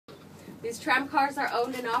These tram cars are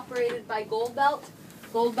owned and operated by Gold Belt.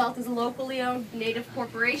 Gold Belt is a locally owned native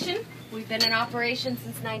corporation. We've been in operation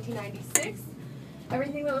since 1996.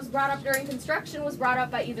 Everything that was brought up during construction was brought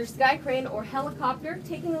up by either sky crane or helicopter,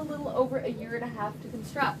 taking a little over a year and a half to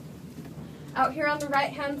construct. Out here on the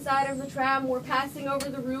right-hand side of the tram, we're passing over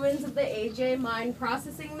the ruins of the AJ mine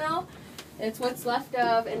processing mill. It's what's left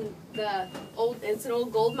of it's an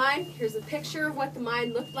old gold mine. Here's a picture of what the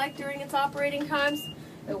mine looked like during its operating times.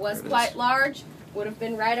 It was quite large, would have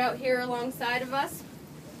been right out here alongside of us.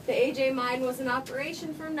 The AJ mine was in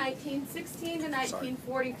operation from 1916 to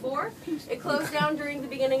 1944. It closed down during the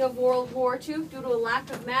beginning of World War II due to a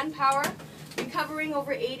lack of manpower, recovering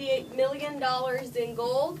over $88 million in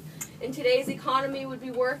gold. In today's economy would be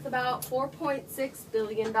worth about $4.6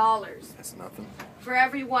 billion. That's nothing. For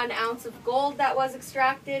every 1 ounce of gold that was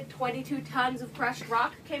extracted, 22 tons of crushed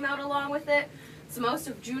rock came out along with it. So most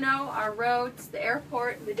of Juneau, our roads, the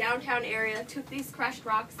airport, the downtown area took these crushed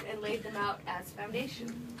rocks and laid them out as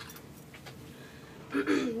foundation.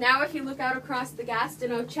 Now if you look out across the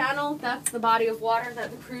Juneau Channel, that's the body of water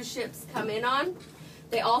that the cruise ships come in on.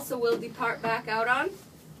 They also will depart back out on.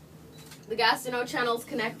 The Juneau Channel is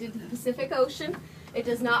connected to the Pacific Ocean. It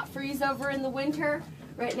does not freeze over in the winter.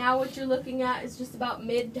 Right now what you're looking at is just about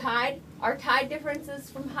mid-tide. Our tide differences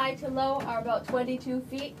from high to low are about 22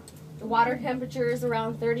 feet. The water temperature is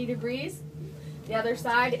around 30 degrees. The other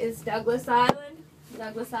side is Douglas Island.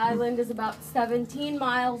 Douglas Island is about 17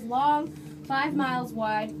 miles long, 5 miles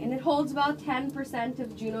wide, and it holds about 10%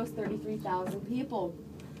 of Juneau's 33,000 people.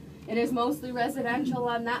 It is mostly residential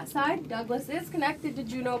on that side. Douglas is connected to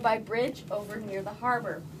Juneau by bridge over near the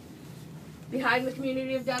harbor. Behind the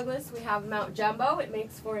community of Douglas, we have Mount Jumbo. It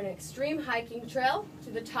makes for an extreme hiking trail. To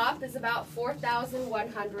the top is about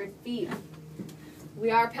 4,100 feet. We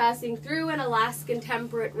are passing through an Alaskan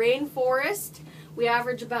temperate rainforest. We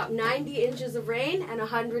average about 90 inches of rain and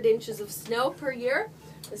 100 inches of snow per year.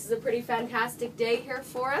 This is a pretty fantastic day here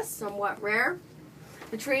for us, somewhat rare.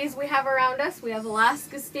 The trees we have around us, we have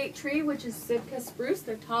Alaska state tree, which is Sitka spruce.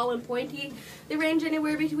 They're tall and pointy. They range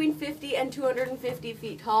anywhere between 50 and 250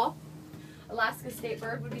 feet tall. Alaska state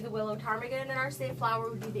bird would be the willow ptarmigan, and our state flower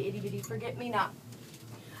would be the itty-bitty forget-me-not.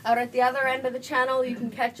 Out at the other end of the channel, you can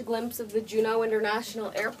catch a glimpse of the Juneau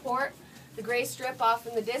International Airport. The gray strip off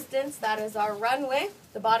in the distance, that is our runway.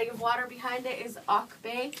 The body of water behind it is Auk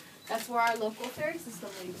Bay. That's where our local ferry system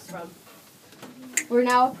leaves from. We're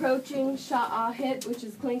now approaching Sha'ahit, which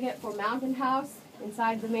is Tlingit for Mountain House.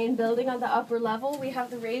 Inside the main building on the upper level, we have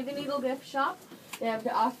the Raven Eagle gift shop. They have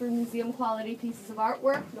to offer museum-quality pieces of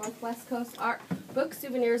artwork, Northwest Coast art, books,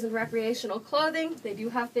 souvenirs, and recreational clothing. They do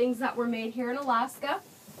have things that were made here in Alaska.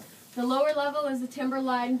 The lower level is the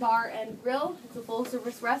Timberline Bar and Grill. It's a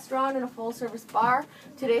full-service restaurant and a full-service bar.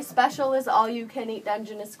 Today's special is all-you-can-eat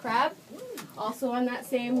Dungeness crab. Also on that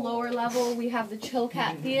same lower level, we have the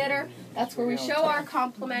Chilkat Theater. That's where we show our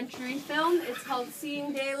complimentary film. It's called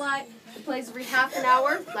Seeing Daylight. It plays every half an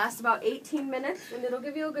hour, lasts about 18 minutes, and it'll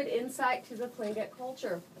give you a good insight to the Tlingit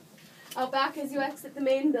culture. Out back as you exit the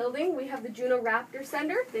main building, we have the Juneau Raptor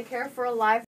Center. They care for a live